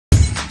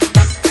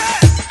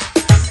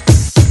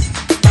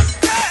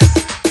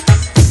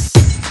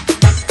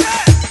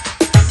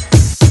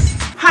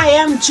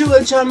am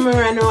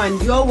John-Moreno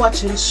and you're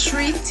watching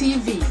Street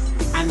TV,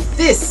 and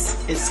this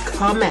is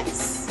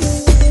COMESS.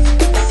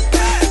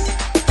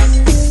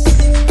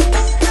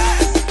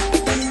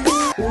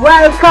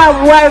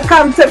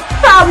 Welcome to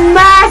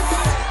COMESS.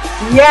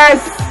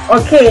 Yes,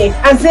 okay.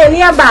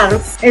 Azalea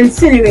Banks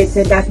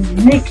insinuated that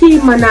Nicki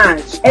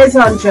Minaj is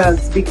on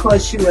drugs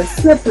because she was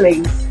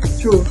sniffling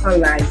through her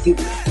live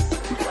video.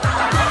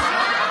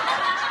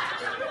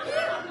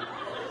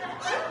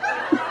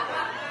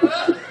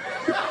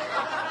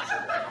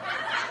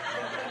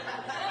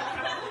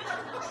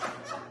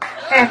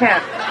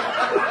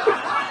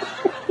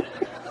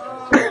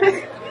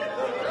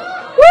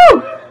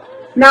 Woo!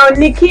 Now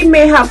Nikki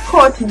may have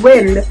caught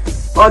wind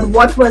on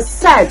what was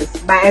said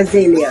by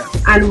Azalea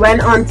and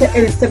went on to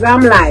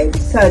Instagram Live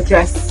to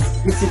address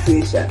the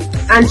situation.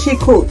 And she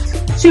quote,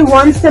 she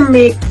wants to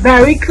make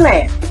very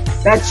clear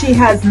that she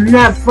has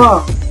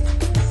never,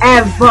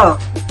 ever,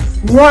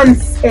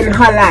 once in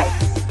her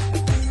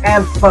life,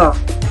 ever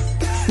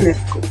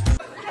sniffed coke.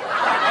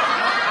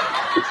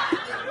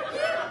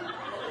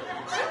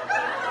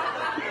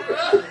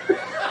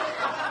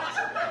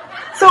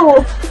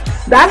 So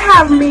that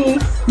have me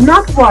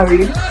not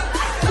worried,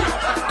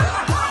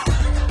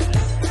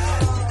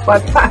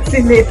 but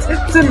fascinated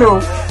to know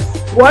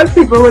what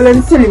people will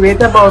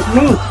insinuate about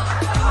me.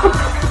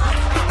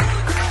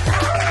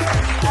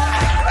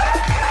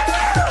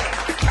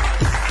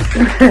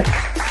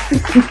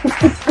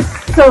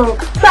 So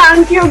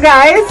thank you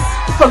guys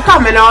for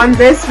coming on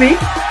this week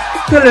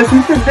to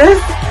listen to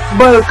this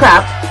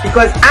bullcrap,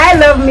 because I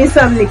love me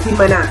some Nicki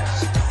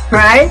Minaj,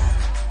 right?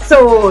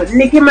 So,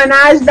 Nicki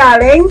Minaj,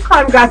 darling,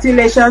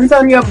 congratulations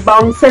on your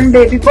bouncing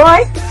baby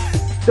boy.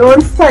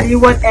 Don't study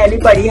what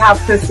anybody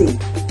have to say.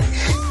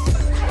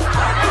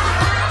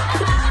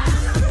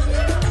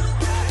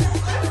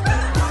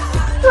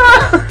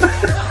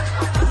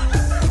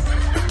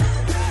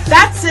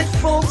 That's it,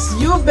 folks.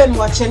 You've been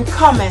watching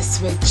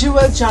COMESS with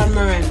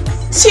John-Moreno.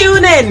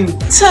 Tune in,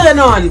 turn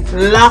on,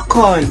 lock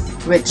on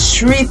with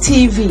Street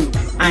TV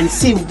and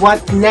see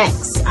what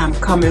next I'm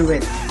coming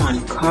with on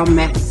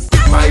COMESS.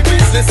 My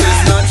business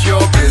is not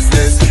your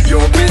business.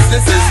 Your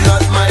business is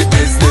not my business.